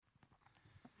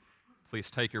Please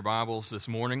take your Bibles this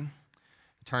morning.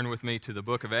 Turn with me to the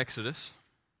book of Exodus.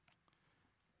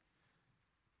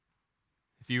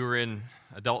 If you were in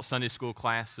adult Sunday school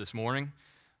class this morning,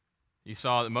 you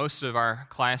saw that most of our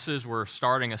classes were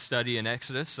starting a study in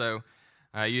Exodus. So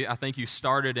I think you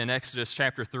started in Exodus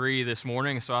chapter 3 this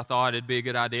morning, so I thought it'd be a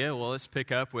good idea. Well, let's pick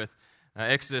up with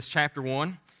Exodus chapter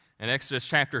 1 and Exodus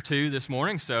chapter 2 this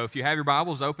morning. So if you have your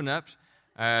Bibles, open up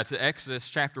to Exodus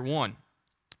chapter 1.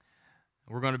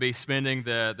 We're going to be spending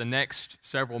the next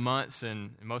several months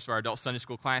in most of our adult Sunday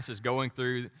school classes going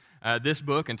through this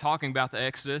book and talking about the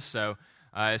Exodus. So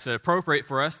it's appropriate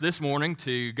for us this morning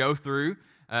to go through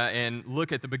and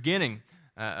look at the beginning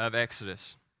of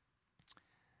Exodus.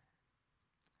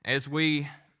 As we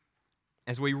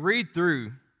read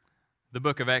through the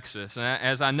book of Exodus, and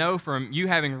as I know from you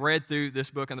having read through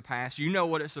this book in the past, you know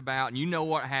what it's about, and you know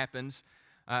what happens,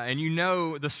 and you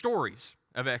know the stories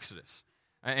of Exodus.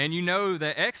 And you know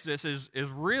that Exodus is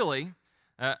really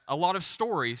a lot of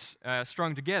stories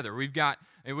strung together. We've got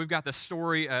the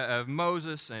story of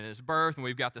Moses and his birth, and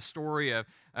we've got the story of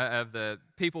the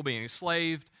people being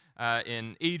enslaved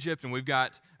in Egypt, and we've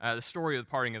got the story of the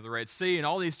parting of the Red Sea, and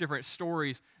all these different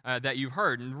stories that you've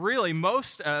heard. And really,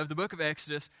 most of the book of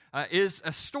Exodus is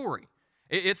a story.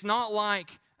 It's not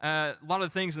like a lot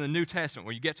of the things in the New Testament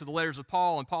where you get to the letters of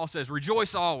Paul, and Paul says,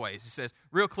 "Rejoice always." He says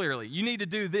real clearly, you need to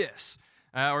do this.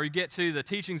 Or you get to the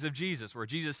teachings of Jesus, where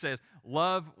Jesus says,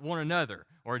 love one another.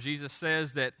 Or Jesus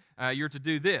says that you're to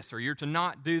do this, or you're to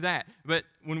not do that. But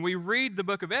when we read the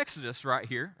book of Exodus right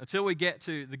here, until we get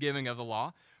to the giving of the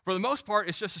law, for the most part,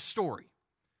 it's just a story.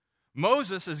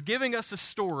 Moses is giving us a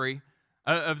story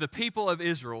of the people of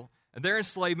Israel, and their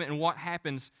enslavement, and what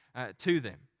happens to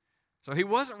them. So he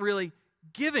wasn't really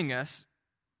giving us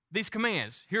these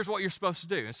commands. Here's what you're supposed to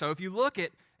do. And so if you look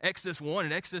at Exodus 1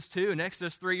 and Exodus 2 and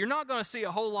Exodus 3, you're not going to see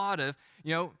a whole lot of,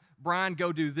 Brian,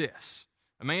 go do this.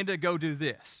 Amanda, go do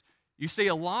this. You see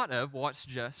a lot of what's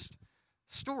just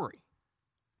story.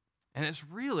 And it's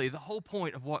really the whole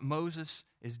point of what Moses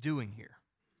is doing here.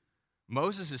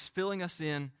 Moses is filling us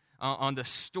in on the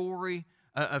story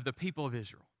of the people of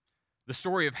Israel. The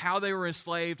story of how they were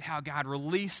enslaved, how God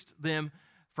released them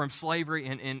from slavery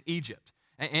in Egypt.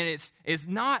 And it's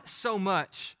not so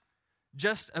much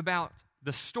just about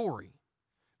the story,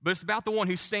 but it's about the one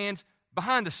who stands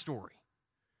behind the story.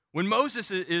 When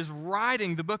Moses is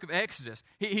writing the book of Exodus,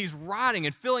 he's writing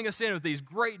and filling us in with these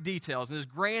great details and this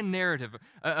grand narrative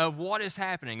of what is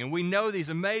happening, and we know these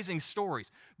amazing stories.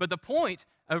 But the point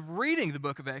of reading the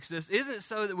book of Exodus isn't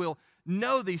so that we'll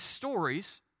know these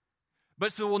stories,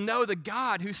 but so we'll know the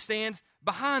God who stands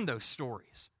behind those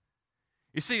stories.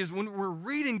 You see, is when we're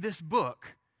reading this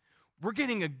book, we're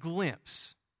getting a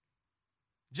glimpse,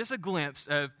 just a glimpse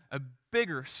of a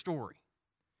bigger story,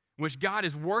 in which God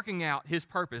is working out His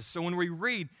purpose. So when we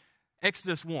read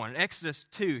Exodus 1 and Exodus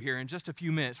 2 here in just a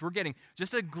few minutes, we're getting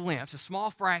just a glimpse, a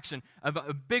small fraction of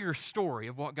a bigger story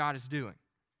of what God is doing.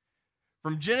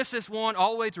 From Genesis 1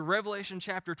 all the way to Revelation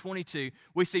chapter 22,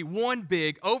 we see one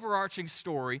big overarching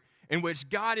story in which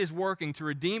God is working to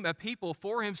redeem a people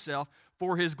for Himself,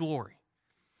 for His glory.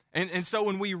 And so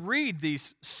when we read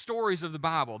these stories of the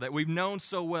Bible that we've known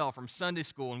so well from Sunday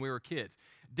school when we were kids,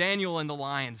 Daniel in the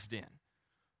lion's den,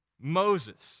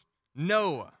 Moses,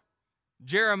 Noah,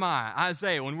 Jeremiah,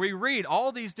 Isaiah, when we read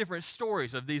all these different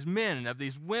stories of these men and of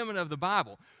these women of the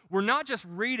Bible, we're not just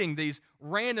reading these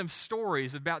random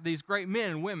stories about these great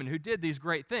men and women who did these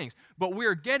great things, but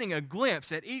we're getting a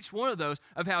glimpse at each one of those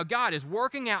of how God is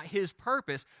working out His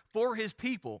purpose for His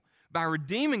people by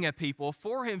redeeming a people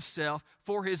for Himself,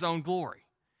 for His own glory.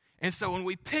 And so when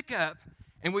we pick up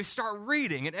and we start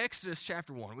reading in Exodus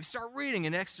chapter 1, we start reading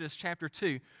in Exodus chapter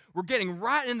 2, we're getting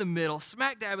right in the middle,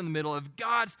 smack dab in the middle of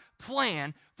God's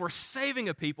plan for saving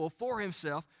a people for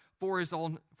Himself, for His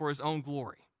own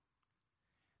glory.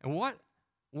 And what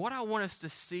I want us to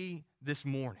see this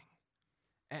morning,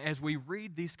 as we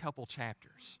read these couple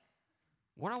chapters,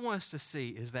 what I want us to see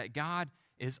is that God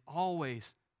is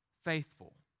always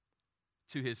faithful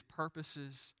to His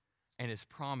purposes and His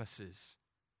promises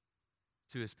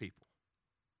to His people.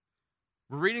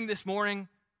 We're reading this morning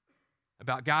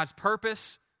about God's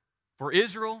purpose for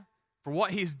Israel, for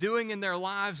what He's doing in their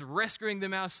lives, rescuing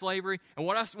them out of slavery. And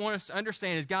what I want us to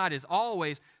understand is God is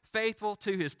always faithful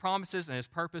to His promises and His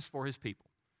purpose for His people.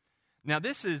 Now,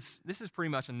 this is pretty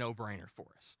much a no-brainer for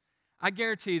us. I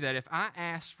guarantee that if I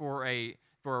asked for a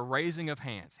raising of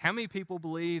hands, how many people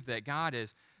believe that God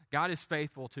is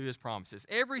faithful to His promises?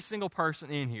 Every single person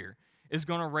in here is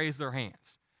going to raise their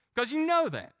hands. Because you know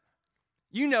that.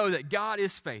 You know that God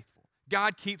is faithful.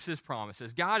 God keeps His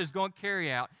promises. God is going to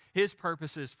carry out His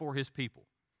purposes for His people.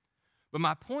 But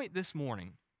my point this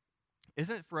morning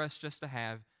isn't for us just to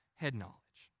have head knowledge.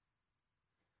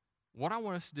 What I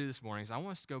want us to do this morning is I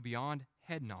want us to go beyond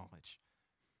head knowledge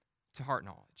to heart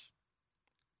knowledge,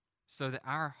 so that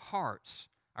our hearts,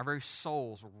 our very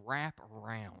souls, wrap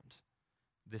around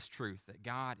this truth that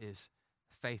God is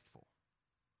faithful,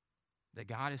 that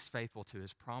God is faithful to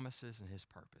his promises and his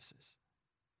purposes,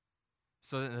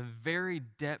 so that in the very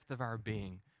depth of our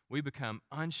being, we become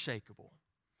unshakable,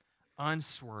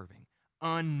 unswerving,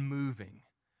 unmoving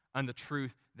on the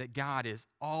truth that God is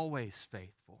always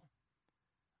faithful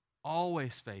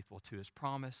to his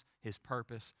promise, his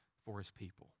purpose for his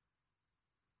people.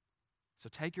 So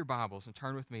take your Bibles and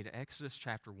turn with me to Exodus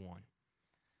chapter 1.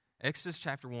 Exodus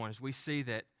chapter 1, as we see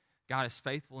that God is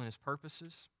faithful in his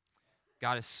purposes,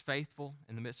 God is faithful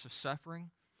in the midst of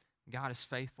suffering, God is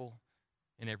faithful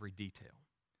in every detail.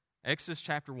 Exodus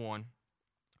chapter 1,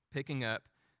 picking up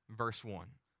verse 1.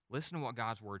 Listen to what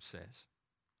God's word says.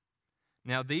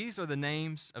 Now these are the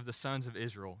names of the sons of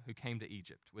Israel who came to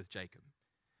Egypt with Jacob.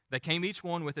 They came each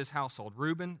one with his household: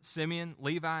 Reuben, Simeon,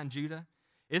 Levi, and Judah,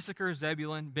 Issachar,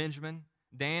 Zebulun, Benjamin,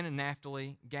 Dan and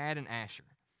Naphtali, Gad and Asher.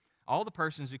 All the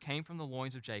persons who came from the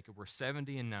loins of Jacob were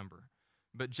 70 in number.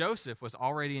 But Joseph was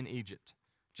already in Egypt.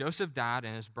 Joseph died,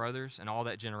 and his brothers and all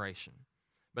that generation.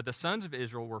 But the sons of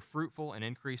Israel were fruitful and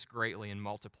increased greatly and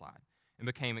multiplied, and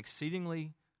became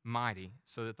exceedingly mighty,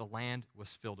 so that the land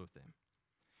was filled with them.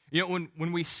 You know,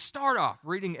 when we start off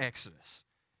reading Exodus,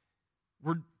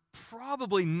 we're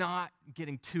probably not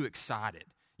getting too excited.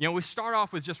 You know, we start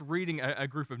off with just reading a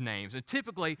group of names. And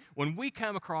typically, when we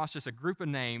come across just a group of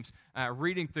names,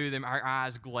 reading through them, our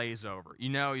eyes glaze over. You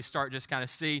know, you start just kind of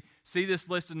see this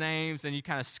list of names, and you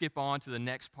kind of skip on to the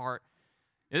next part.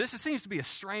 Now, this seems to be a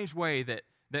strange way that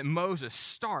Moses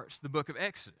starts the book of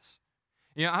Exodus.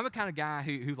 You know, I'm a kind of guy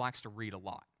who likes to read a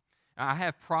lot. I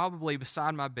have probably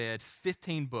beside my bed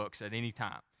 15 books at any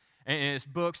time. And it's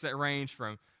books that range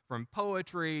from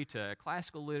poetry to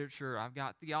classical literature. I've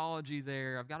got theology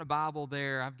there. I've got a Bible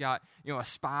there. I've got, a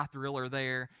spy thriller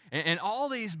there. And all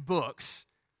these books,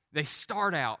 they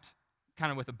start out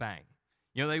kind of with a bang.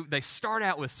 You know, they start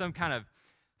out with some kind of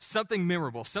something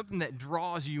memorable, something that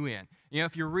draws you in. You know,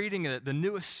 if you're reading the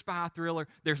newest spy thriller,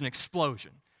 there's an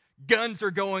explosion. Guns are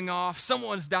going off.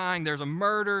 Someone's dying. There's a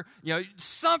murder. You know,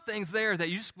 something's there that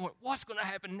you just want, what's going to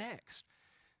happen next?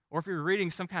 Or if you're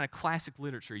reading some kind of classic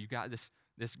literature, you've got this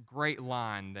great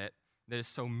line that is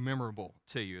so memorable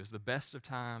to you. It was the best of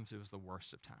times, it was the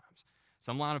worst of times.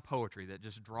 Some line of poetry that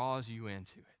just draws you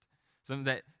into it.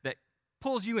 Something that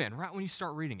pulls you in right when you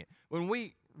start reading it. When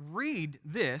we read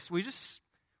this, we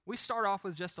start off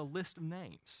with just a list of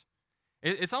names.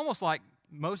 It's almost like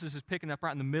Moses is picking up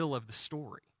right in the middle of the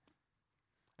story.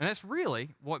 And that's really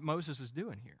what Moses is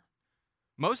doing here.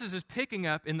 Moses is picking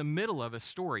up in the middle of a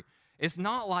story. It's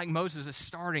not like Moses is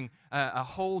starting a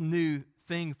whole new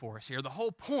thing for us here. The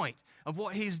whole point of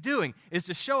what he's doing is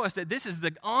to show us that this is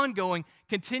the ongoing,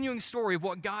 continuing story of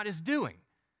what God is doing.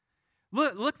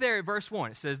 Look there at verse 1.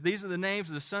 It says, these are the names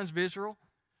of the sons of Israel.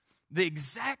 The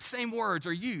exact same words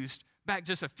are used back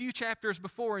just a few chapters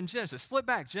before in Genesis. Flip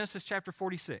back, Genesis chapter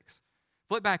 46.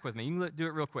 Flip back with me. You can do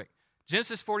it real quick.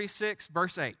 Genesis 46,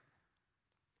 verse 8.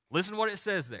 Listen to what it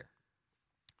says there.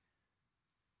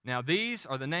 Now these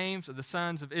are the names of the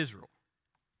sons of Israel.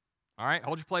 All right,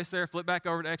 hold your place there. Flip back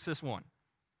over to Exodus 1.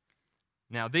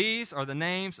 Now these are the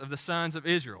names of the sons of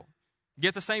Israel.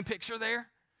 Get the same picture there?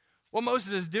 What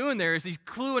Moses is doing there is he's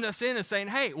cluing us in and saying,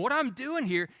 hey, what I'm doing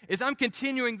here is I'm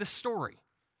continuing the story.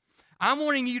 I'm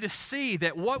wanting you to see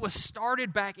that what was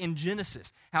started back in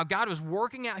Genesis, how God was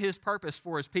working out his purpose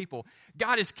for his people,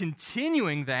 God is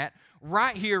continuing that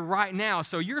right here, right now.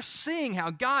 So you're seeing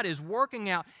how God is working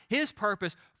out his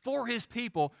purpose for his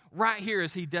people right here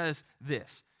as he does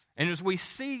this. And as we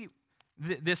see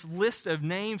this list of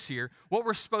names here, what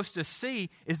we're supposed to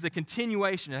see is the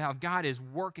continuation of how God is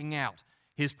working out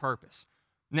his purpose.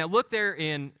 Now look there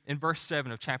in verse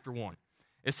 7 of chapter 1.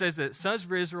 It says that sons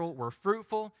of Israel were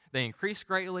fruitful, they increased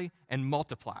greatly, and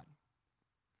multiplied.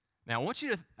 Now I want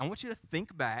you to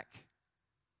think back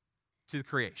to the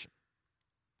creation.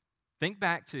 Think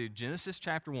back to Genesis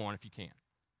chapter 1 if you can.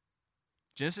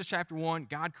 Genesis chapter 1,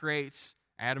 God creates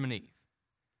Adam and Eve.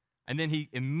 And then he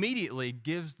immediately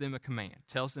gives them a command,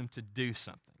 tells them to do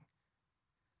something.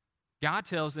 God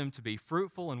tells them to be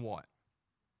fruitful and what?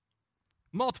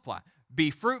 Multiply. Be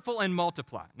fruitful and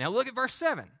multiply. Now look at verse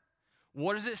 7.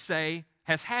 What does it say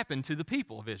has happened to the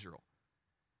people of Israel?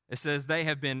 It says they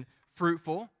have been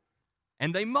fruitful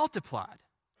and they multiplied.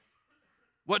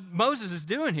 What Moses is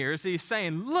doing here is he's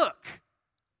saying, look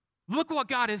what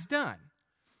God has done.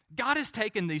 God has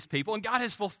taken these people and God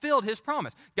has fulfilled his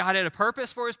promise. God had a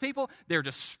purpose for his people. They're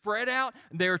to spread out.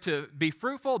 They're to be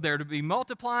fruitful. They're to be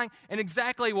multiplying. And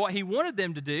exactly what he wanted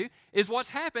them to do is what's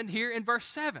happened here in verse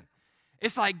 7.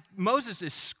 It's like Moses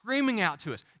is screaming out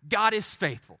to us, God is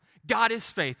faithful. God is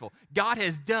faithful. God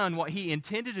has done what he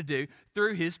intended to do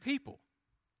through his people.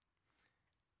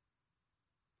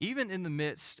 Even in the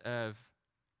midst of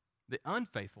the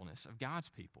unfaithfulness of God's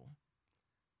people,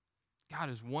 God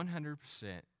is 100%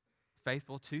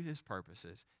 faithful to his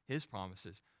purposes, his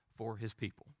promises for his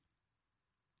people.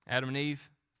 Adam and Eve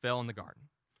fell in the garden.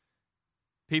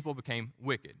 People became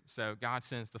wicked, so God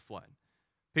sends the flood.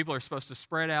 People are supposed to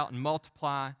spread out and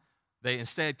multiply. They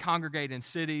instead congregate in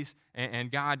cities,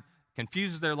 and God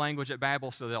confuses their language at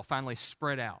Babel so they'll finally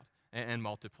spread out and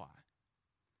multiply.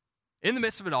 In the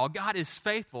midst of it all, God is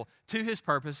faithful to his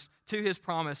purpose, to his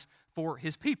promise for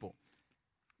his people.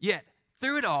 Yet,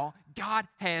 through it all, God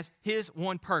has his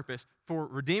one purpose for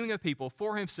redeeming a people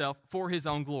for himself, for his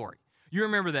own glory. You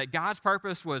remember that God's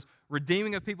purpose was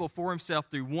redeeming a people for himself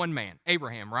through one man,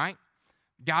 Abraham, right?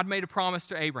 God made a promise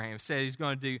to Abraham, said he's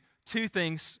going to do two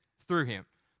things through him.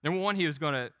 Number one, he was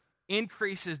going to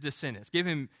increase his descendants, give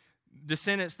him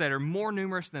descendants that are more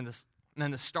numerous than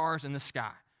the stars in the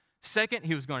sky. Second,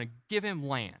 he was going to give him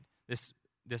land, this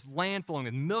land flowing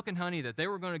with milk and honey that they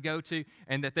were going to go to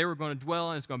and that they were going to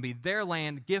dwell in. It's going to be their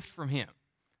land, gift from him.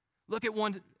 Look at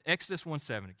Exodus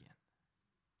 1:7 again.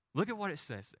 Look at what it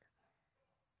says there.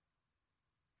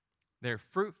 They're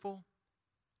fruitful,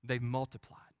 they've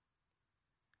multiplied.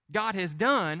 God has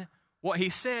done what he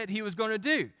said he was going to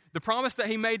do. The promise that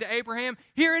he made to Abraham,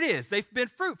 here it is. They've been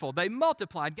fruitful. They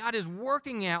multiplied. God is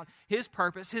working out his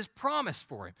purpose, his promise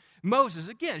for him. Moses,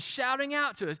 again, shouting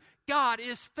out to us, God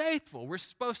is faithful. We're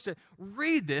supposed to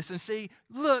read this and see,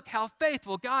 look how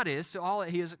faithful God is to all that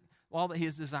he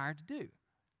has desired to do.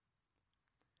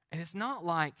 And it's not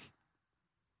like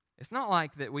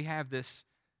that we have this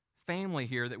family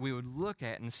here that we would look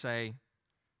at and say,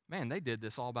 man, they did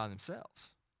this all by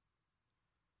themselves.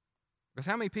 Because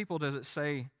how many people does it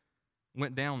say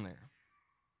went down there?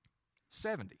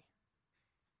 70.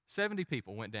 70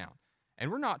 people went down.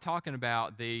 And we're not talking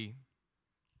about the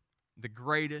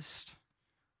greatest,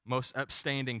 most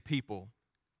upstanding people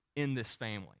in this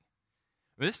family.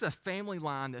 This is a family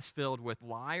line that's filled with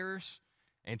liars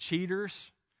and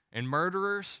cheaters and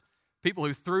murderers, people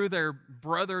who threw their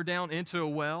brother down into a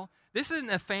well. This isn't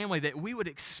a family that we would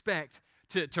expect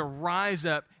to rise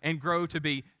up and grow to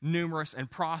be numerous and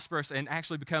prosperous and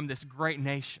actually become this great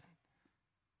nation.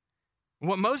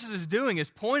 What Moses is doing is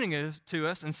pointing to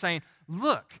us and saying,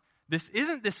 look, this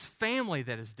isn't this family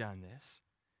that has done this.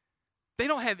 They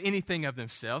don't have anything of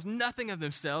themselves, nothing of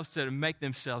themselves to make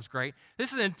themselves great.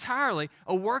 This is entirely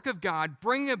a work of God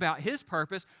bringing about his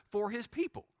purpose for his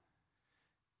people.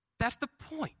 That's the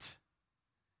point.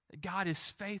 That God is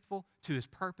faithful to his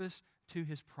purpose, to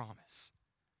his promise.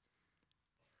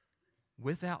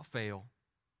 Without fail,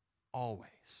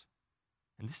 always.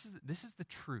 And this is the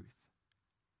truth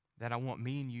that I want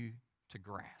me and you to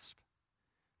grasp.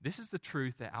 This is the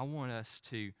truth that I want us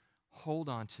to hold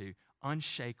on to,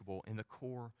 unshakable in the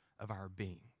core of our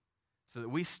being, so that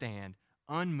we stand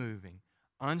unmoving,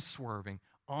 unswerving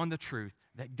on the truth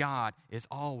that God is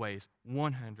always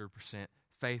 100%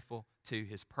 faithful to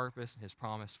his purpose and his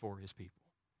promise for his people.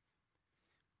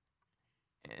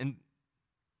 And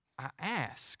I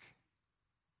ask,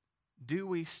 do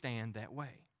we stand that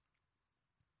way?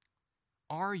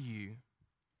 Are you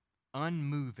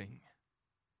unmoving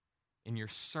in your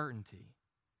certainty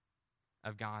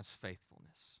of God's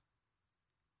faithfulness?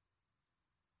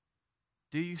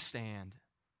 Do you stand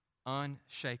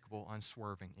unshakable,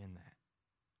 unswerving in that?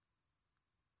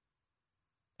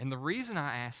 And the reason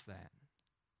I ask that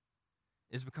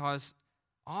is because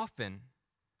often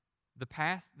the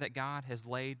path that God has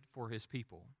laid for his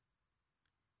people,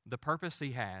 the purpose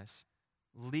he has,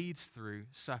 leads through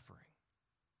suffering.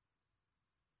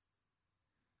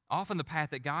 Often the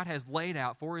path that God has laid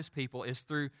out for his people is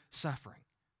through suffering.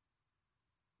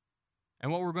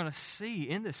 And what we're going to see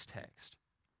in this text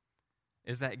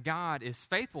is that God is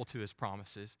faithful to his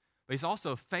promises, but he's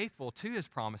also faithful to his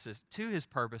promises, to his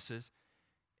purposes,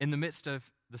 in the midst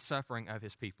of the suffering of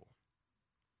his people.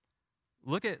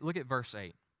 Look at verse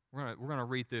 8. We're going to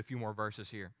read through a few more verses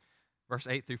here. Verse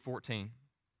 8 through 14.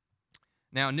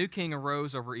 Now a new king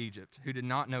arose over Egypt, who did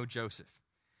not know Joseph.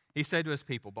 He said to his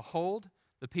people, behold,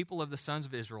 the people of the sons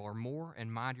of Israel are more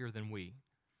and mightier than we.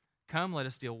 Come, let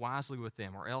us deal wisely with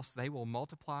them, or else they will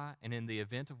multiply, and in the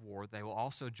event of war, they will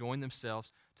also join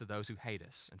themselves to those who hate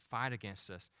us and fight against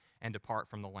us and depart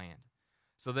from the land.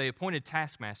 So they appointed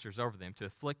taskmasters over them to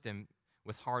afflict them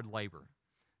with hard labor.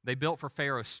 They built for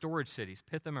Pharaoh storage cities,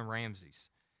 Pithom and Ramses.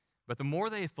 But the more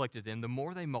they afflicted them, the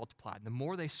more they multiplied, the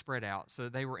more they spread out, so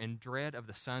that they were in dread of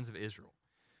the sons of Israel.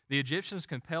 The Egyptians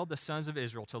compelled the sons of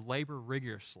Israel to labor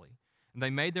rigorously, and they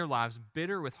made their lives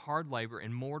bitter with hard labor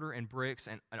in mortar and bricks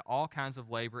and all kinds of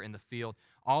labor in the field,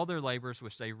 all their labors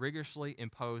which they rigorously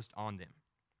imposed on them.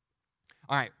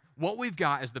 All right, what we've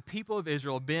got is the people of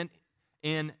Israel have been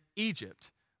in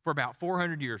Egypt for about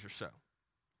 400 years or so.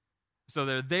 So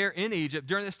they're there in Egypt.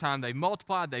 During this time, they've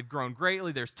multiplied. They've grown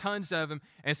greatly. There's tons of them.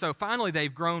 And so finally,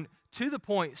 they've grown to the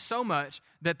point so much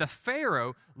that the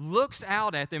Pharaoh looks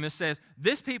out at them and says,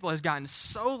 this people has gotten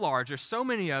so large, there's so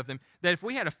many of them, that if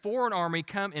we had a foreign army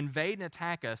come invade and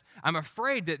attack us, I'm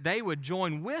afraid that they would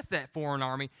join with that foreign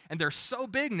army, and they're so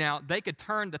big now, they could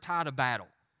turn the tide of battle.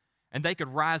 And they could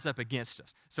rise up against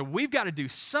us. So we've got to do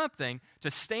something to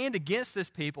stand against this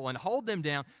people and hold them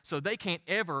down so they can't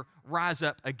ever rise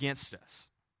up against us.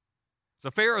 So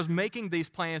Pharaoh's making these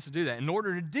plans to do that. In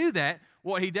order to do that,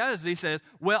 what he does is he says,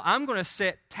 well, I'm going to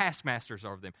set taskmasters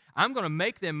over them. I'm going to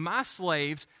make them my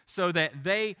slaves so that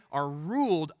they are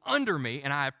ruled under me,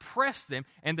 and I oppress them,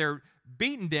 and they're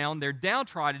beaten down, they're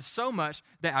downtrodden so much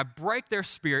that I break their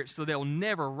spirit so they'll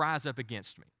never rise up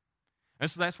against me.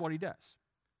 And so that's what he does.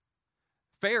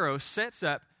 Pharaoh sets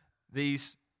up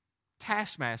these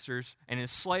taskmasters and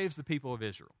enslaves the people of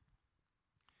Israel.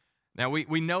 Now,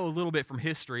 we know a little bit from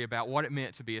history about what it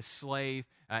meant to be a slave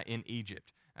in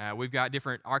Egypt. We've got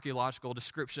different archaeological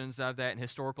descriptions of that and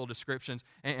historical descriptions,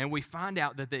 and we find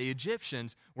out that the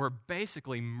Egyptians were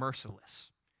basically merciless.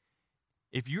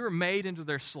 If you were made into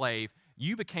their slave,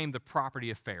 you became the property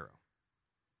of Pharaoh.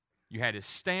 You had his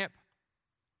stamp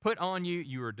put on you,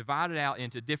 you were divided out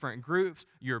into different groups,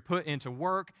 you were put into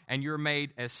work, and you were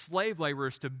made as slave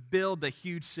laborers to build the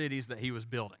huge cities that he was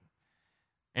building.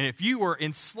 And if you were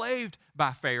enslaved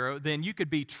by Pharaoh, then you could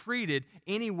be treated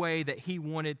any way that he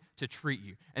wanted to treat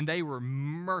you. And they were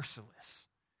merciless.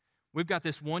 We've got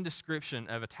this one description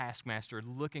of a taskmaster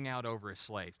looking out over his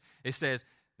slaves. It says,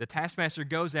 the taskmaster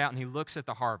goes out and he looks at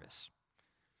the harvest.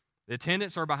 The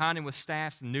attendants are behind him with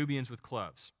staffs and Nubians with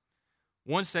clubs.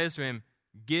 One says to him,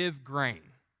 give grain.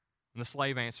 And the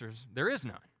slave answers, there is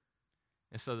none.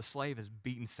 And so the slave is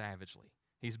beaten savagely.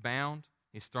 He's bound,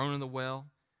 he's thrown in the well,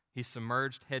 he's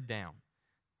submerged head down.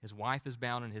 His wife is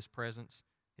bound in his presence,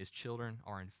 his children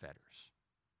are in fetters.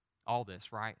 All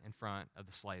this right in front of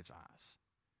the slave's eyes.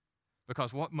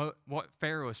 Because what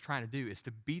Pharaoh is trying to do is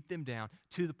to beat them down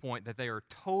to the point that they are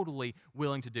totally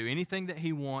willing to do anything that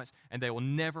he wants, and they will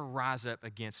never rise up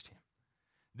against him.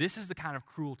 This is the kind of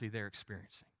cruelty they're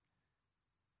experiencing.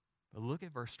 But look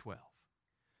at verse 12.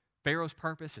 Pharaoh's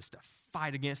purpose is to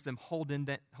fight against them, hold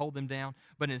them down.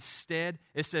 But instead,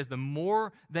 it says the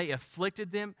more they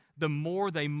afflicted them, the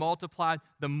more they multiplied,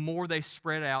 the more they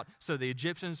spread out. So the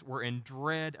Egyptians were in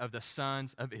dread of the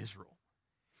sons of Israel.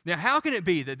 Now, how can it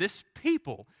be that this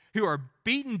people who are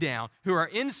beaten down, who are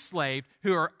enslaved,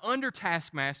 who are under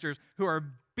taskmasters, who are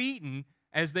beaten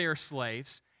as they are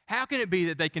slaves, how can it be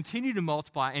that they continue to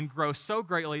multiply and grow so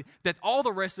greatly that all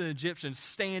the rest of the Egyptians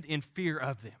stand in fear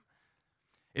of them?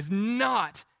 It's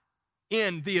not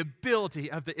in the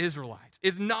ability of the Israelites.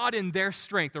 It's not in their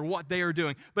strength or what they are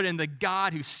doing, but in the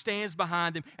God who stands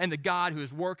behind them and the God who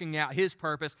is working out his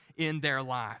purpose in their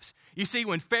lives. You see,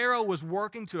 when Pharaoh was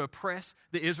working to oppress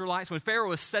the Israelites, when Pharaoh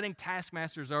was setting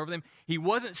taskmasters over them, he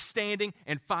wasn't standing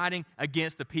and fighting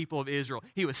against the people of Israel.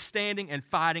 He was standing and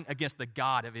fighting against the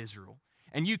God of Israel.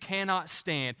 And you cannot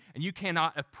stand, and you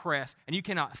cannot oppress, and you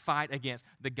cannot fight against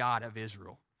the God of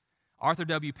Israel. Arthur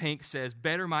W. Pink says,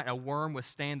 better might a worm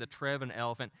withstand the tread of an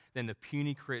elephant than the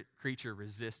puny creature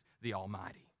resist the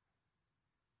Almighty.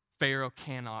 Pharaoh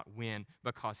cannot win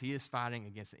because he is fighting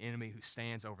against the enemy who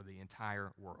stands over the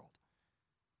entire world.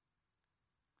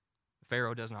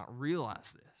 Pharaoh does not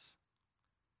realize this.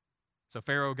 So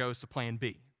Pharaoh goes to plan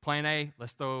B. Plan A,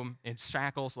 let's throw them in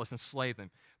shackles, let's enslave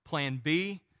them. Plan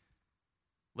B,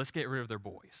 let's get rid of their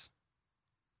boys.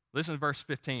 Listen to verse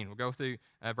 15. We'll go through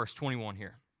verse 21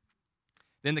 here.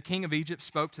 Then the king of Egypt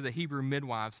spoke to the Hebrew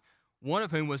midwives, one of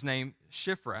whom was named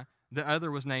Shiphrah, the other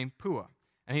was named Puah.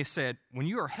 And he said, when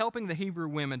you are helping the Hebrew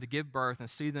women to give birth and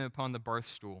see them upon the birth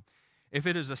stool, if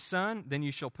it is a son, then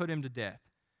you shall put him to death.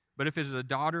 But if it is a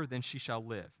daughter, then she shall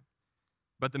live.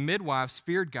 But the midwives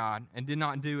feared God and did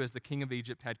not do as the king of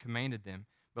Egypt had commanded them,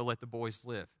 but let the boys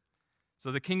live.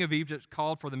 So the king of Egypt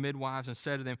called for the midwives and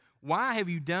said to them, why have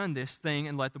you done this thing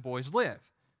and let the boys live?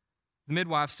 The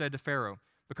midwives said to Pharaoh,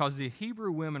 because the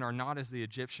Hebrew women are not as the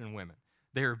Egyptian women.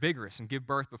 They are vigorous and give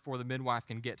birth before the midwife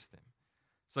can get to them.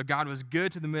 So God was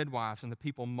good to the midwives, and the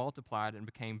people multiplied and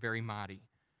became very mighty.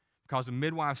 Because the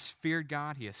midwives feared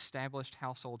God, he established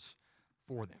households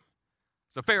for them.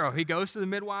 So Pharaoh, he goes to the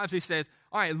midwives. He says,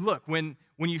 all right, look, when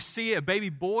you see a baby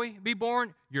boy be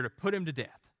born, you're to put him to death.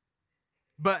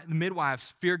 But the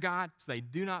midwives fear God, so they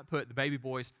do not put the baby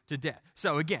boys to death.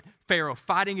 So again, Pharaoh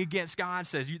fighting against God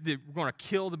says, we're going to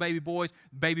kill the baby boys.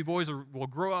 The baby boys will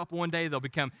grow up one day. They'll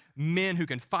become men who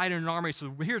can fight in an army.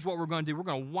 So here's what we're going to do. We're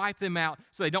going to wipe them out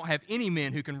so they don't have any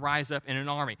men who can rise up in an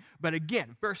army. But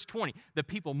again, verse 20, the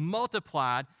people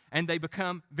multiplied and they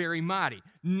become very mighty.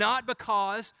 Not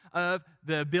because of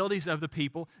the abilities of the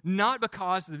people, not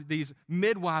because these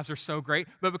midwives are so great,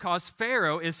 but because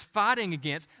Pharaoh is fighting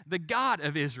against the God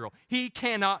of Israel. He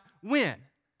cannot win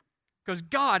because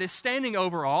God is standing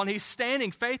over all, and he's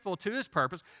standing faithful to his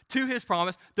purpose, to his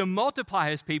promise, to multiply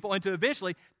his people and to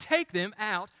eventually take them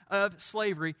out of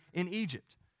slavery in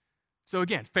Egypt. So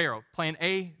again, Pharaoh, plan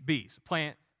A, B's.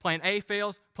 Plan A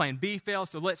fails, plan B fails,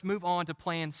 so let's move on to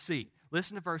plan C.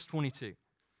 Listen to verse 22.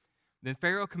 Then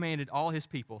Pharaoh commanded all his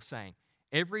people, saying,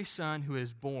 every son who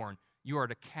is born you are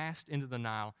to cast into the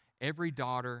Nile, every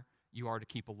daughter you are to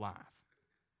keep alive.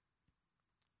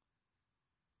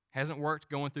 Hasn't worked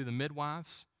going through the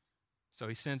midwives, so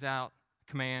he sends out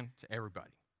a command to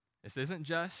everybody. This isn't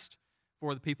just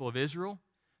for the people of Israel.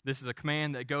 This is a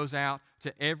command that goes out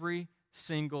to every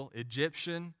single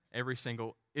Egyptian, every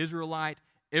single Israelite,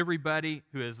 everybody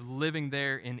who is living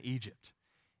there in Egypt.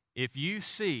 If you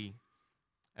see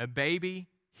a baby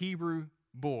Hebrew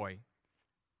boy,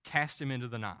 cast him into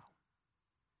the Nile.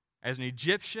 As an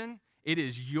Egyptian, it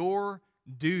is your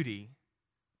duty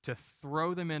to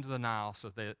throw them into the Nile so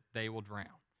that they will drown.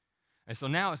 And so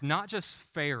now it's not just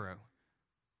Pharaoh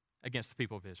against the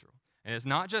people of Israel. And it's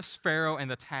not just Pharaoh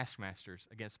and the taskmasters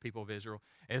against the people of Israel.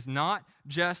 It's not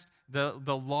just the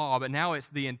law, but now it's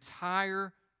the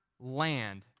entire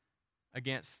land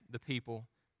against the people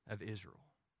of Israel.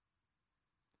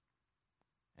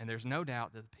 And there's no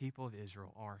doubt that the people of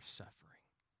Israel are suffering.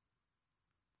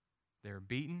 They're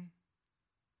beaten.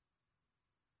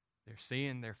 They're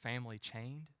seeing their family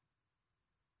chained.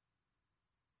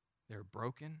 They're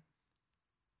broken.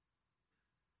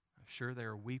 I'm sure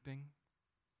they're weeping.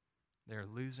 They're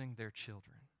losing their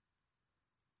children.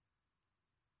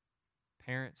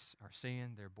 Parents are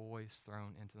seeing their boys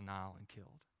thrown into the Nile and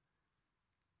killed.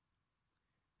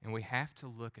 And we have to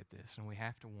look at this and we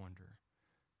have to wonder,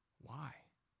 why?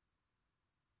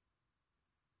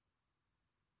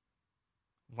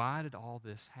 Why did all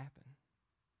this happen?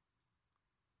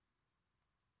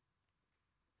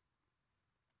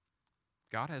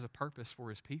 God has a purpose for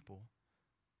his people.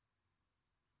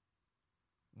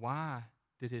 Why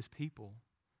did his people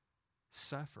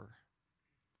suffer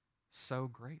so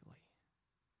greatly?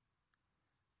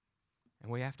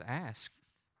 And we have to ask,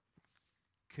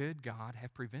 could God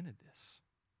have prevented this?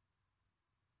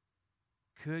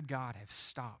 Could God have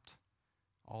stopped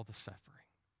all the suffering?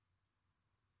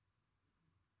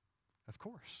 Of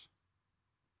course.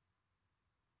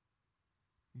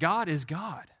 God is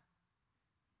God.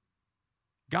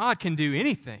 God can do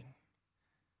anything.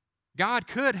 God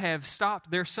could have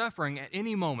stopped their suffering at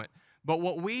any moment. But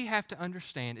what we have to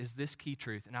understand is this key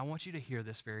truth, and I want you to hear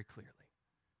this very clearly.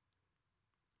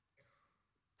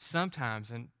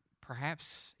 Sometimes, and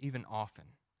perhaps even often,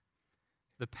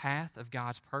 the path of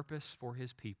God's purpose for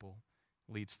his people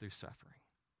leads through suffering.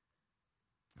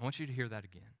 I want you to hear that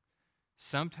again.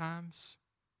 Sometimes,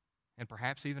 and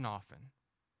perhaps even often,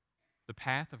 the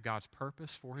path of God's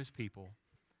purpose for his people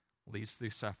leads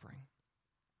through suffering.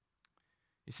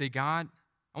 You see, God,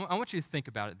 I want you to think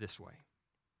about it this way.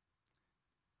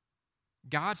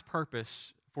 God's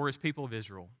purpose for his people of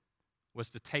Israel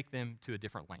was to take them to a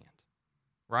different land,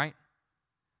 right?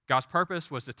 God's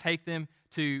purpose was to take them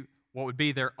to what would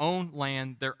be their own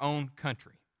land, their own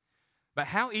country. But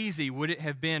how easy would it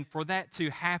have been for that to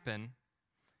happen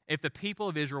if the people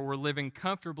of Israel were living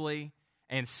comfortably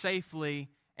and safely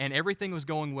and everything was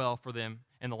going well for them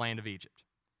in the land of Egypt?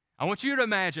 I want you to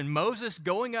imagine Moses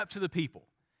going up to the people.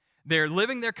 They're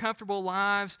living their comfortable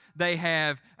lives. They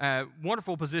have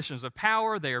wonderful positions of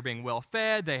power. They are being well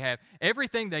fed. They have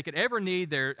everything they could ever need.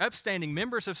 They're upstanding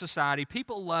members of society.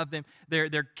 People love them.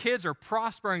 Their kids are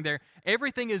prospering there.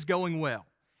 Everything is going well.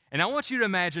 And I want you to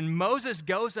imagine Moses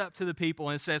goes up to the people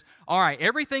and says, all right,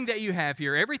 everything that you have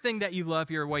here, everything that you love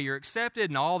here, where you're accepted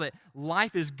and all that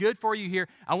life is good for you here,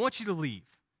 I want you to leave.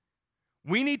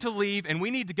 We need to leave and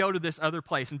we need to go to this other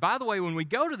place. And by the way, when we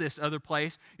go to this other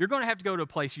place, you're going to have to go to a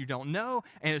place you don't know,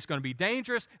 and it's going to be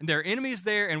dangerous, and there are enemies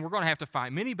there, and we're going to have to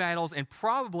fight many battles, and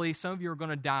probably some of you are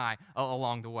going to die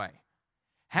along the way.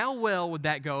 How well would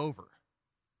that go over?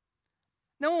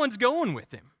 No one's going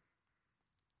with him.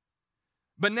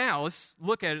 But now let's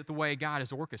look at it the way God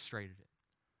has orchestrated it.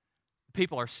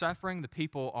 People are suffering. The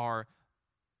people are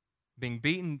being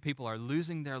beaten. People are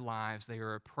losing their lives. They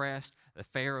are oppressed. The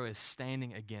Pharaoh is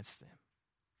standing against them.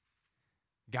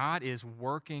 God is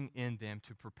working in them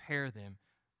to prepare them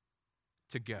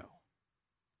to go,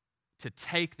 to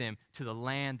take them to the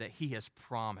land that He has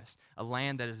promised, a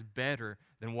land that is better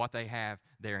than what they have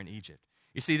there in Egypt.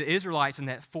 You see, the Israelites in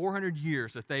that 400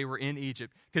 years that they were in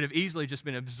Egypt could have easily just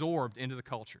been absorbed into the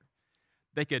culture.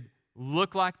 They could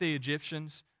look like the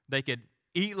Egyptians. They could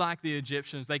eat like the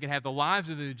Egyptians. They could have the lives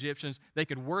of the Egyptians. They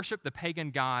could worship the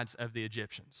pagan gods of the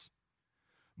Egyptians.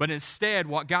 But instead,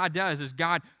 what God does is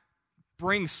God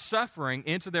brings suffering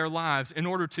into their lives in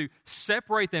order to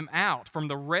separate them out from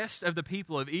the rest of the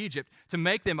people of Egypt, to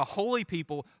make them a holy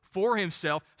people for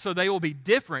Himself, so they will be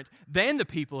different than the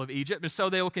people of Egypt, and so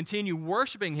they will continue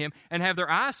worshiping Him and have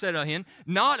their eyes set on Him,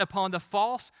 not upon the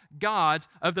false gods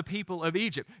of the people of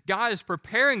Egypt. God is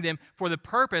preparing them for the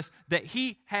purpose that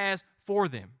He has for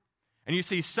them. And you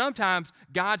see, sometimes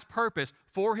God's purpose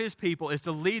for His people is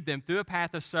to lead them through a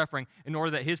path of suffering in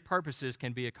order that His purposes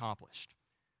can be accomplished.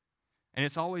 And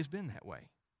it's always been that way.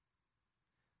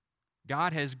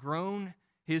 God has grown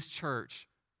His church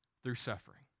through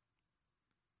suffering.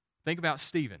 Think about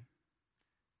Stephen.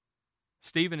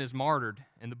 Stephen is martyred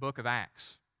in the book of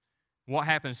Acts. What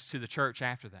happens to the church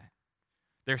after that?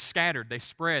 They're scattered, they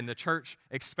spread, and the church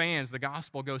expands, the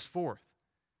gospel goes forth.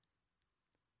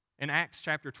 In Acts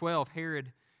chapter 12,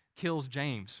 Herod kills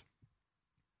James.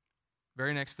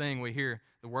 Very next thing we hear,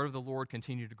 the word of the Lord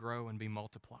continued to grow and be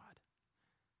multiplied.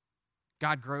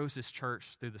 God grows His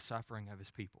church through the suffering of His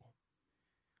people.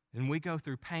 And we go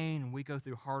through pain, and we go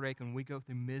through heartache, and we go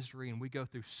through misery, and we go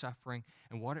through suffering,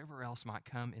 and whatever else might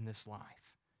come in this life.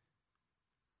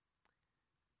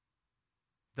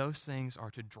 Those things are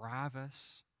to drive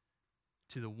us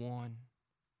to the one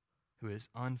who is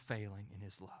unfailing in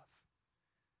His love,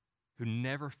 who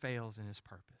never fails in His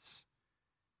purpose,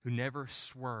 who never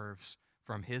swerves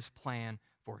from His plan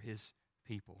for His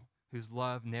people, whose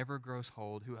love never grows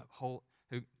cold,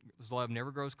 whose love never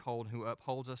grows cold, who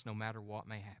upholds us no matter what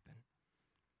may happen.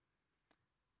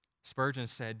 Spurgeon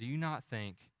said, "Do you not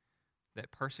think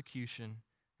that persecution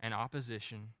and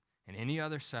opposition and any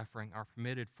other suffering are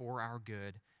permitted for our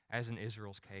good, as in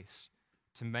Israel's case,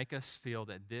 to make us feel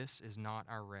that this is not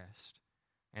our rest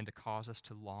and to cause us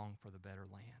to long for the better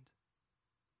land?"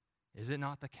 Is it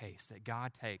not the case that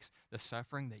God takes the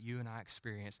suffering that you and I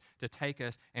experience to take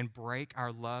us and break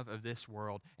our love of this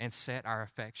world and set our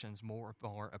affections more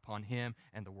and more upon Him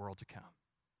and the world to come?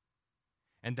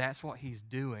 And that's what He's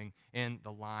doing in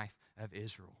the life of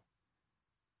Israel.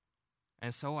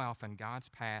 And so often, God's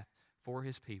path for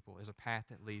His people is a path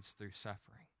that leads through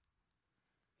suffering.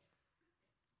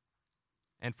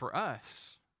 And for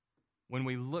us, when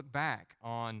we look back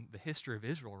on the history of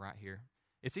Israel right here,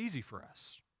 it's easy for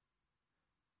us.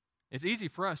 It's easy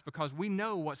for us because we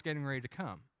know what's getting ready to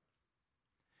come.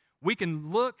 We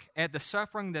can look at the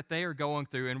suffering that they are going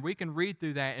through, and we can read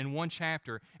through that in one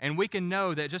chapter, and we can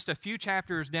know that just a few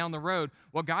chapters down the road,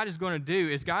 what God is going to do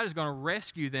is God is going to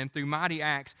rescue them through mighty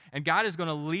acts, and God is going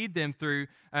to lead them through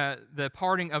the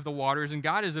parting of the waters, and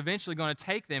God is eventually going to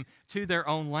take them to their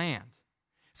own land.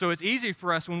 So it's easy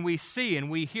for us when we see and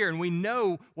we hear and we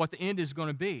know what the end is going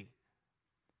to be.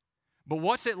 But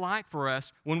what's it like for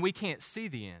us when we can't see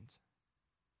the end?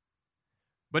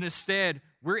 But instead,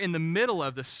 we're in the middle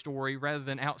of the story rather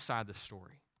than outside the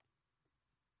story.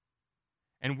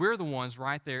 And we're the ones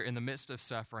right there in the midst of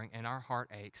suffering, and our heart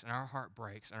aches, and our heart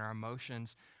breaks, and our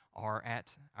emotions are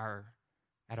at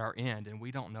our end, and we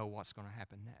don't know what's going to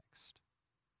happen next.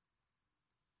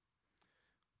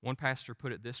 One pastor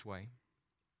put it this way: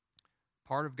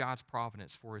 part of God's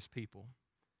providence for His people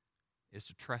is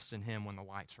to trust in Him when the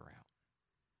lights are out.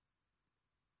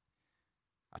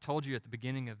 I told you at the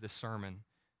beginning of this sermon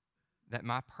that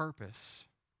my purpose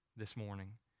this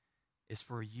morning is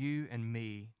for you and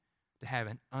me to have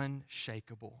an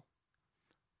unshakable,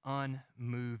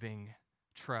 unmoving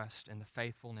trust in the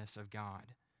faithfulness of God.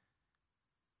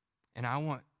 And I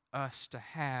want us to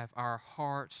have our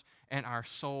hearts and our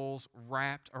souls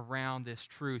wrapped around this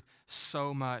truth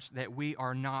so much that we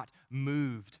are not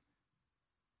moved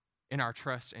in our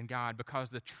trust in God, because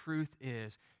the truth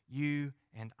is you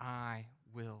and I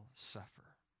will suffer.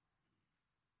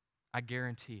 I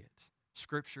guarantee it.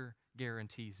 Scripture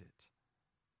guarantees it.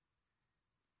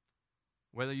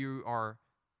 Whether you are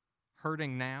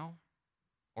hurting now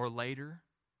or later,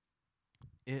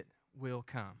 it will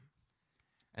come.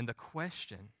 And the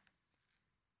question,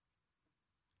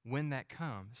 when that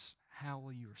comes, how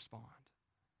will you respond?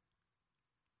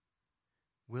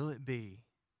 Will it be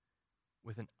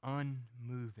with an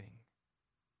unmoving,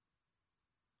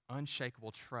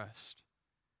 unshakable trust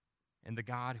in the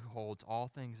God who holds all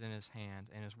things in his hand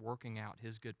and is working out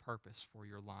his good purpose for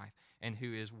your life and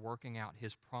who is working out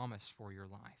his promise for your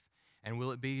life? And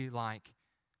will it be like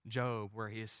Job, where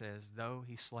he says, though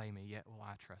he slay me, yet will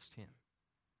I trust him?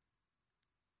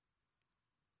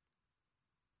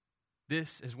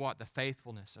 This is what the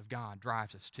faithfulness of God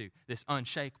drives us to, this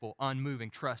unshakable, unmoving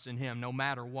trust in him no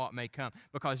matter what may come,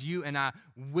 because you and I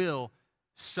will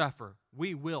suffer.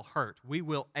 We will hurt. We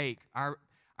will ache.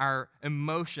 Our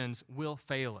emotions will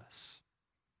fail us.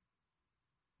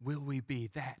 Will we be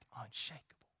that unshakable?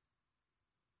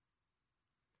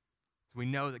 We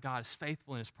know that God is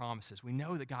faithful in his promises. We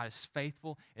know that God is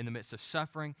faithful in the midst of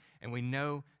suffering, and we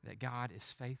know that God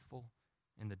is faithful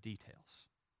in the details.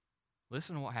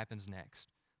 Listen to what happens next.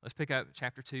 Let's pick up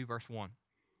chapter 2, verse 1.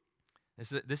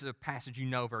 This is a passage you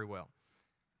know very well.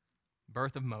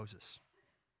 Birth of Moses.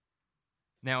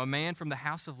 Now a man from the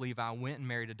house of Levi went and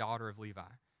married a daughter of Levi.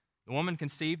 The woman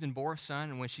conceived and bore a son,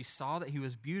 and when she saw that he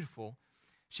was beautiful,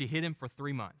 she hid him for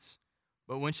 3 months.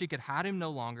 But when she could hide him no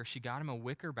longer, she got him a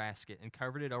wicker basket and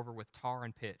covered it over with tar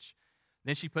and pitch.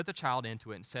 Then she put the child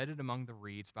into it and set it among the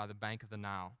reeds by the bank of the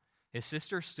Nile. His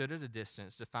sister stood at a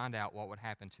distance to find out what would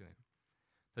happen to him.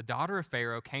 The daughter of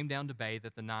Pharaoh came down to bathe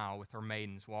at the Nile with her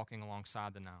maidens walking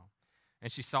alongside the Nile.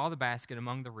 And she saw the basket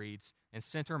among the reeds and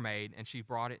sent her maid, and she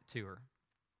brought it to her.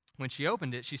 When she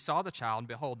opened it, she saw the child, and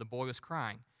behold, the boy was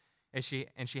crying. And she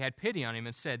had pity on him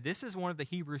and said, "This is one of the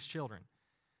Hebrews' children."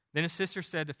 Then his sister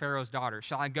said to Pharaoh's daughter,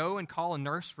 "Shall I go and call a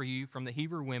nurse for you from the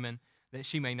Hebrew women, that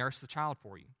she may nurse the child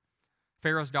for you?"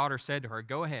 Pharaoh's daughter said to her,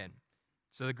 "Go ahead."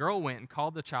 So the girl went and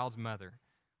called the child's mother.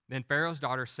 Then Pharaoh's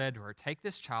daughter said to her, "Take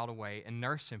this child away and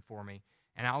nurse him for me,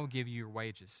 and I will give you your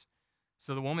wages."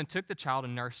 So the woman took the child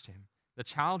and nursed him. The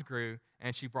child grew,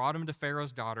 and she brought him to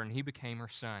Pharaoh's daughter, and he became her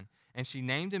son. And she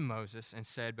named him Moses and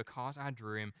said, "Because I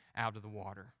drew him out of the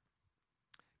water."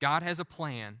 God has a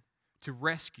plan to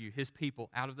rescue his people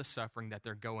out of the suffering that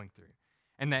they're going through.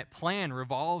 And that plan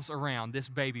revolves around this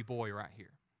baby boy right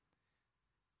here.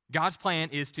 God's plan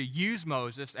is to use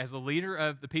Moses as the leader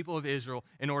of the people of Israel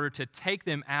in order to take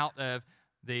them out of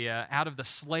the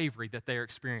slavery that they're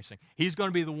experiencing. He's going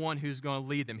to be the one who's going to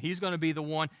lead them. He's going to be the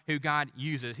one who God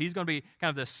uses. He's going to be kind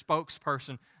of the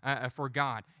spokesperson for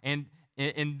God. And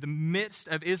in the midst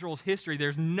of Israel's history,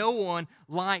 there's no one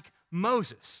like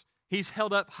Moses. He's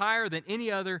held up higher than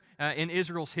any other in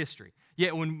Israel's history.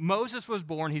 Yet when Moses was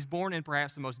born, he's born in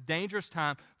perhaps the most dangerous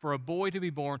time for a boy to be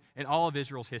born in all of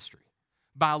Israel's history.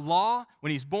 By law,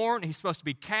 when he's born, he's supposed to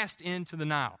be cast into the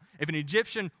Nile. If an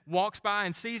Egyptian walks by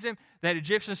and sees him, that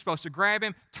Egyptian is supposed to grab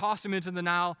him, toss him into the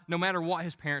Nile, no matter what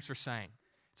his parents are saying.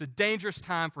 It's a dangerous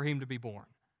time for him to be born.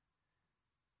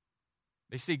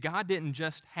 But you see, God didn't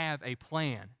just have a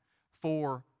plan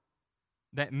for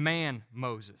that man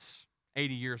Moses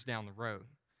 80 years down the road.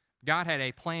 God had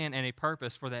a plan and a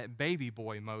purpose for that baby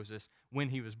boy Moses when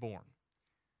he was born.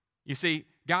 You see,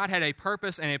 God had a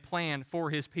purpose and a plan for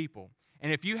his people.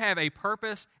 And if you have a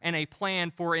purpose and a plan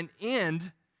for an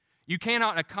end, you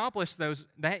cannot accomplish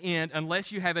that end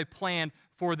unless you have a plan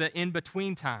for the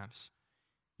in-between times.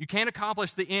 You can't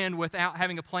accomplish the end without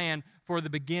having a plan for the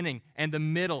beginning and the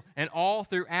middle and all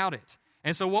throughout it.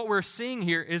 And so what we're seeing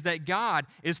here is that God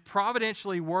is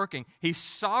providentially working. He's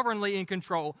sovereignly in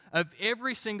control of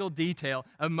every single detail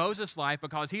of Moses' life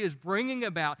because he is bringing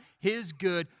about his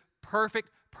good, perfect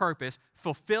purpose,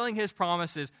 fulfilling his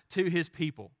promises to his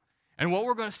people. And what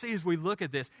we're going to see as we look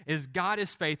at this is God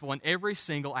is faithful in every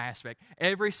single aspect,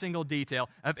 every single detail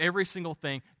of every single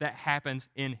thing that happens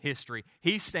in history.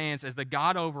 He stands as the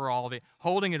God over all of it,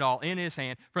 holding it all in his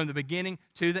hand from the beginning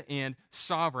to the end,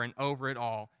 sovereign over it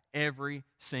all, every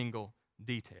single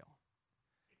detail.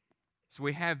 So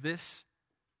we have this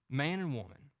man and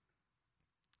woman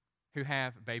who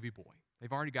have a baby boy.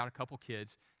 They've already got a couple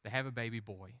kids. They have a baby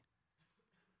boy.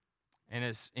 And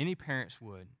as any parents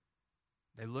would,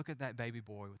 they look at that baby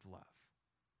boy with love.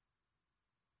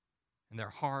 And their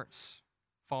hearts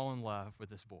fall in love with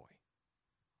this boy.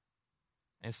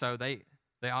 And so they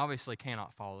obviously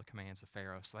cannot follow the commands of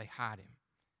Pharaoh, so they hide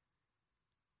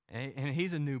him. And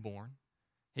he's a newborn.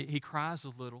 He cries a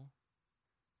little,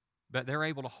 but they're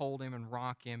able to hold him and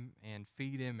rock him and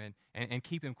feed him and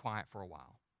keep him quiet for a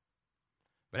while.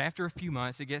 But after a few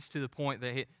months, it gets to the point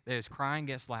that his crying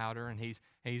gets louder and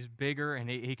he's bigger and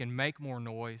he can make more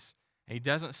noise. And he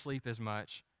doesn't sleep as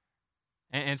much.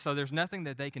 And so there's nothing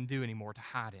that they can do anymore to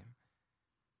hide him.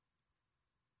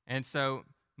 And so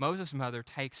Moses' mother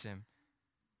takes him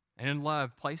and in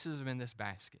love places him in this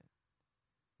basket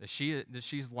that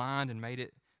she's lined and made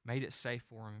it safe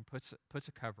for him and puts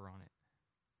a cover on it.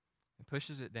 and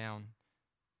pushes it down,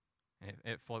 and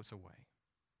it floats away.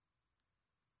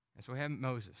 And so we have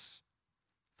Moses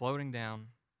floating down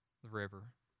the river.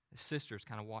 His sister's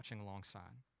kind of watching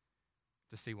alongside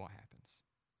to see what happens.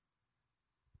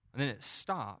 And then it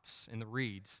stops in the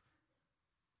reeds,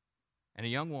 and a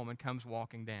young woman comes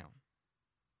walking down.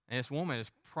 And this woman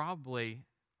is probably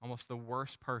almost the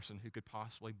worst person who could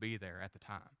possibly be there at the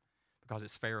time, because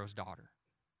it's Pharaoh's daughter.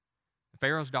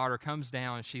 Pharaoh's daughter comes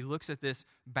down, and she looks at this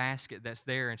basket that's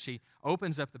there, and she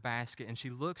opens up the basket, and she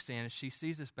looks in, and she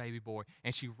sees this baby boy,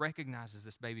 and she recognizes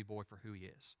this baby boy for who he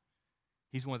is.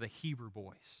 He's one of the Hebrew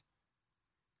boys.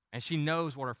 And she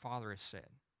knows what her father has said.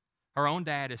 Her own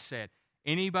dad has said,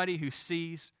 anybody who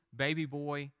sees baby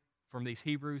boy from these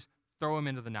Hebrews, throw him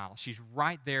into the Nile. She's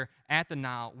right there at the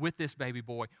Nile with this baby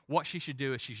boy. What she should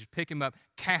do is she should pick him up,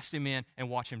 cast him in, and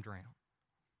watch him drown.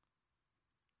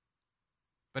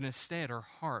 But instead, her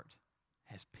heart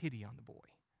has pity on the boy.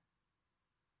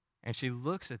 And she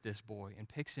looks at this boy and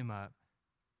picks him up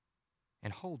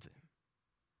and holds him.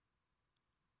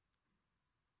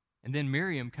 And then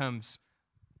Miriam comes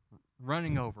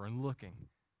running over and looking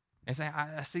and saying,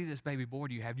 I see this baby boy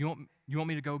you have. You want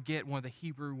me to go get one of the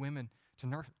Hebrew women to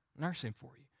nurse him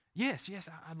for you? Yes,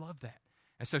 I love that.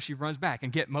 And so she runs back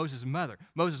and get Moses' mother.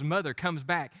 Moses' mother comes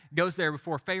back, goes there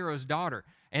before Pharaoh's daughter,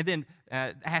 and then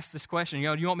asks this question,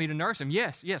 do you want me to nurse him?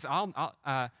 Yes,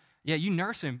 you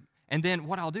nurse him, and then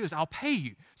what I'll do is I'll pay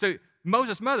you. So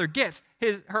Moses' mother gets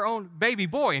her own baby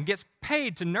boy and gets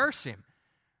paid to nurse him.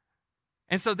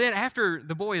 And so then after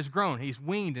the boy is grown, he's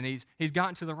weaned, and he's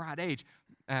gotten to the right age,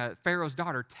 Pharaoh's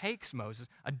daughter takes Moses,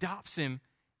 adopts him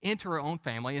into her own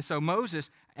family. And so Moses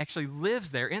actually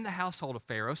lives there in the household of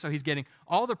Pharaoh. So he's getting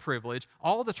all the privilege,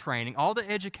 all the training, all the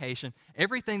education,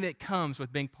 everything that comes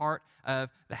with being part of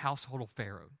the household of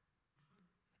Pharaoh.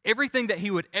 Everything that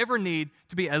he would ever need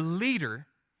to be a leader,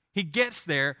 he gets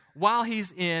there while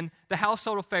he's in the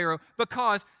household of Pharaoh,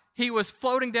 because he was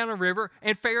floating down a river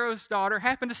and Pharaoh's daughter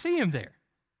happened to see him there.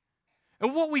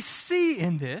 And what we see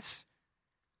in this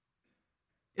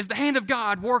is the hand of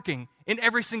God working in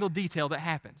every single detail that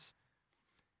happens.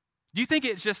 Do you think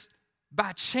it's just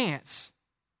by chance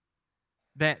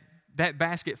that that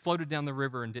basket floated down the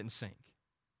river and didn't sink?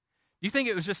 Do you think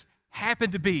it was just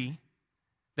happened to be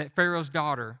that Pharaoh's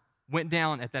daughter went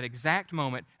down at that exact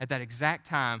moment, at that exact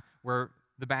time where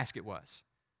the basket was?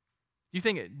 Do you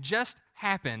think it just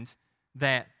happened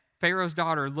that Pharaoh's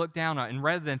daughter looked down on it, and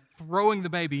rather than throwing the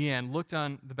baby in, looked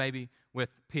on the baby with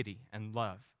pity and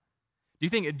love? Do you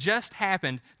think it just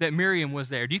happened that Miriam was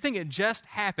there? Do you think it just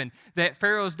happened that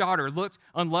Pharaoh's daughter looked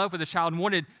in love with the child and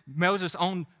wanted Moses'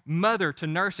 own mother to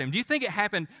nurse him? Do you think it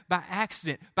happened by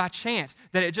accident, by chance,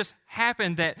 that it just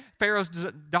happened that Pharaoh's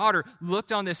daughter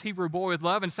looked on this Hebrew boy with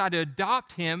love and decided to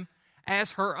adopt him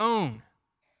as her own?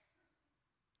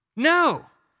 No.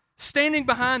 Standing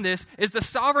behind this is the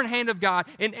sovereign hand of God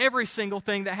in every single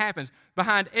thing that happens.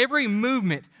 Behind every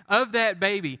movement of that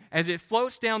baby as it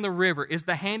floats down the river is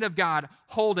the hand of God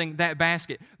holding that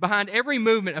basket. Behind every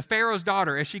movement of Pharaoh's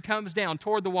daughter as she comes down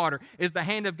toward the water is the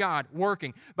hand of God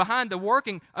working. Behind the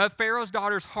working of Pharaoh's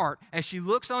daughter's heart as she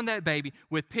looks on that baby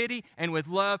with pity and with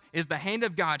love is the hand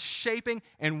of God shaping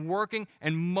and working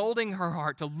and molding her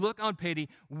heart to look on pity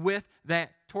with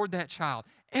that toward that child.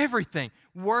 Everything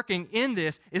working in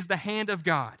this is the hand of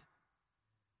God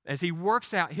as he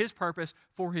works out his purpose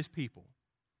for his people.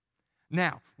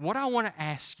 Now, what I want to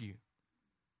ask you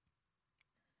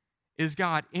is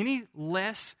God any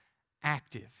less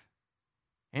active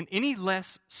and any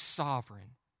less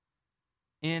sovereign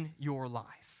in your life?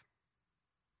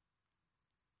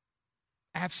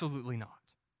 Absolutely not.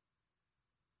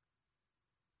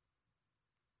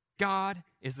 God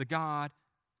is the God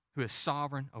who is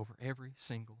sovereign over every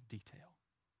single detail.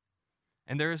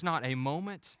 And there is not a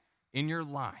moment in your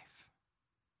life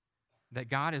that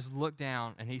God has looked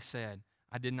down and he said,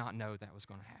 I did not know that was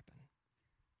going to happen.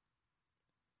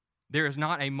 There is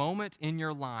not a moment in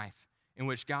your life in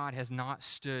which God has not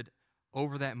stood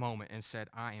over that moment and said,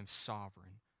 I am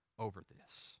sovereign over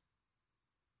this.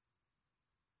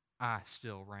 I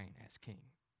still reign as king.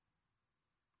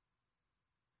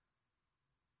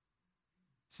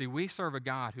 See, we serve a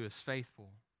God who is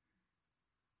faithful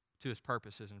to his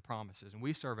purposes and promises, and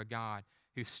we serve a God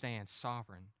who stands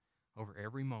sovereign over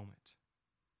every moment,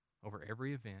 over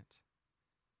every event,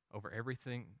 over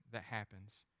everything that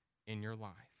happens in your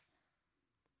life.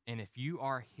 And if you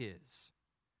are his,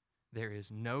 there is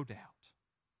no doubt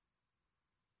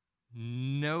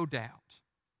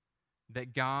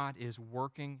that God is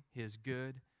working his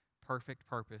good, perfect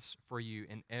purpose for you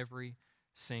in every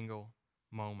single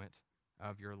moment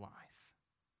of your life.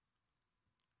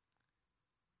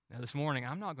 Now, this morning,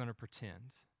 I'm not going to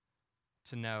pretend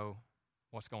to know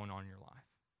what's going on in your life.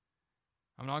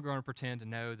 I'm not going to pretend to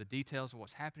know the details of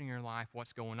what's happening in your life,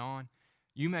 what's going on.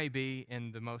 You may be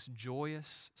in the most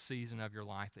joyous season of your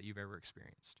life that you've ever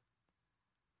experienced.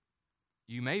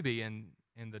 You may be in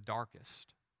the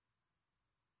darkest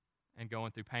and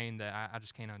going through pain that I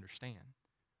just can't understand.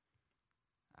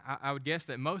 I would guess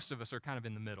that most of us are kind of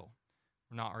in the middle.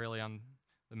 We're not really on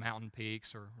the mountain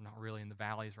peaks, or we're not really in the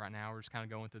valleys right now. We're just kind of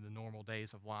going through the normal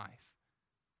days of life.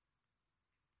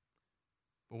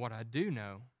 But what I do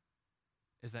know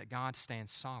is that God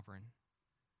stands sovereign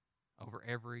over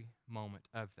every moment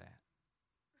of that.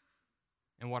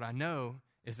 And what I know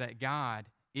is that God,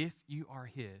 if you are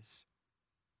His,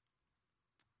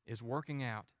 is working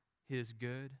out His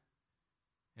good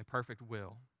and perfect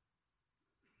will,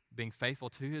 being faithful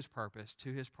to His purpose,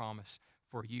 to His promise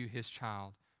for you, His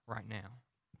child, right now.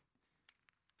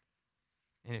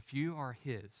 And if you are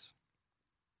His,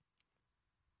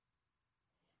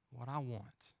 what I want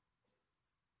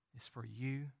is for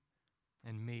you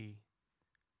and me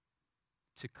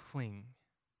to cling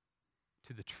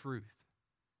to the truth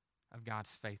of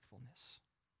God's faithfulness.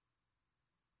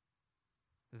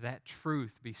 That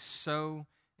truth be so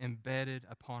embedded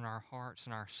upon our hearts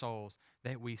and our souls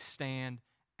that we stand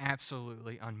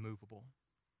absolutely unmovable,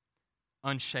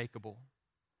 unshakable.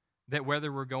 That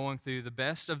whether we're going through the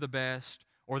best of the best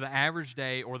or the average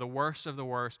day or the worst of the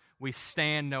worst, we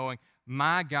stand knowing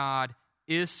my God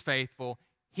is faithful.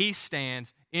 He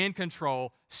stands in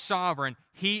control, sovereign.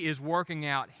 He is working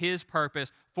out His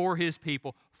purpose for His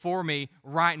people, for me.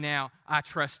 Right now, I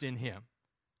trust in Him.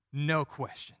 No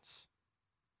questions.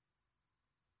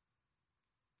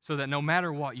 So that no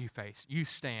matter what you face, you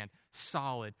stand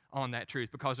solid on that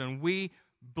truth. Because when we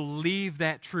believe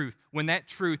that truth, when that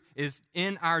truth is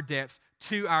in our depths,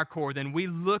 to our core, then we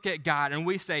look at God and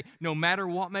we say, no matter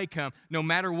what may come, no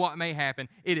matter what may happen,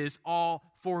 it is all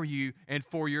for you and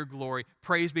for your glory.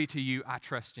 Praise be to you. I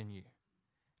trust in you.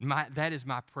 That is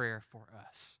my prayer for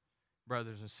us,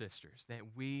 brothers and sisters,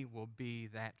 that we will be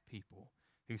that people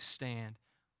who stand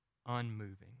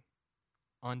unmoving,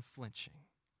 unflinching,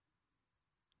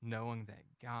 knowing that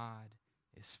God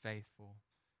is faithful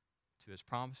to His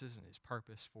promises and His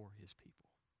purpose for His people.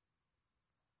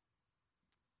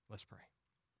 Let's pray.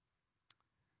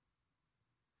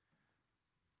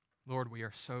 Lord, we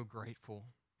are so grateful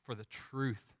for the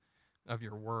truth of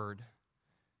your word.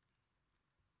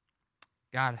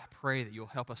 God, I pray that you'll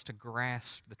help us to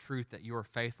grasp the truth that you are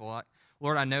faithful.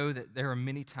 Lord, I know that there are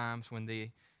many times when the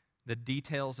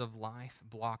details of life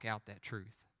block out that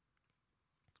truth.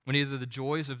 When either the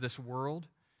joys of this world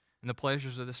and the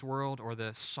pleasures of this world or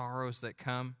the sorrows that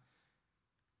come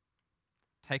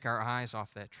take our eyes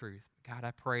off that truth. God,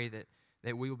 I pray that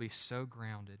we will be so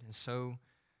grounded and so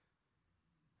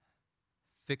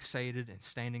fixated and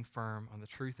standing firm on the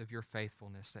truth of your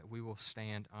faithfulness that we will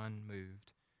stand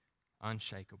unmoved,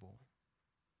 unshakable.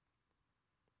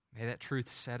 May that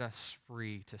truth set us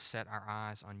free to set our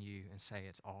eyes on you and say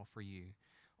it's all for you,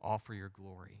 all for your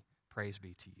glory. Praise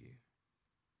be to you.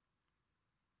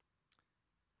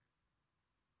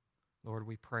 Lord,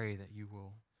 we pray that you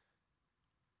will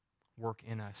work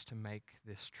in us to make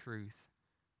this truth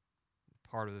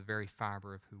part of the very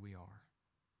fiber of who we are.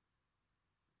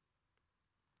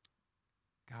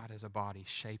 God, as a body,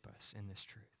 shape us in this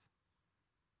truth.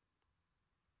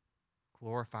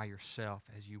 Glorify yourself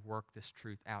as you work this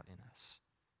truth out in us.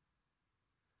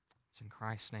 It's in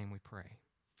Christ's name we pray.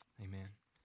 Amen.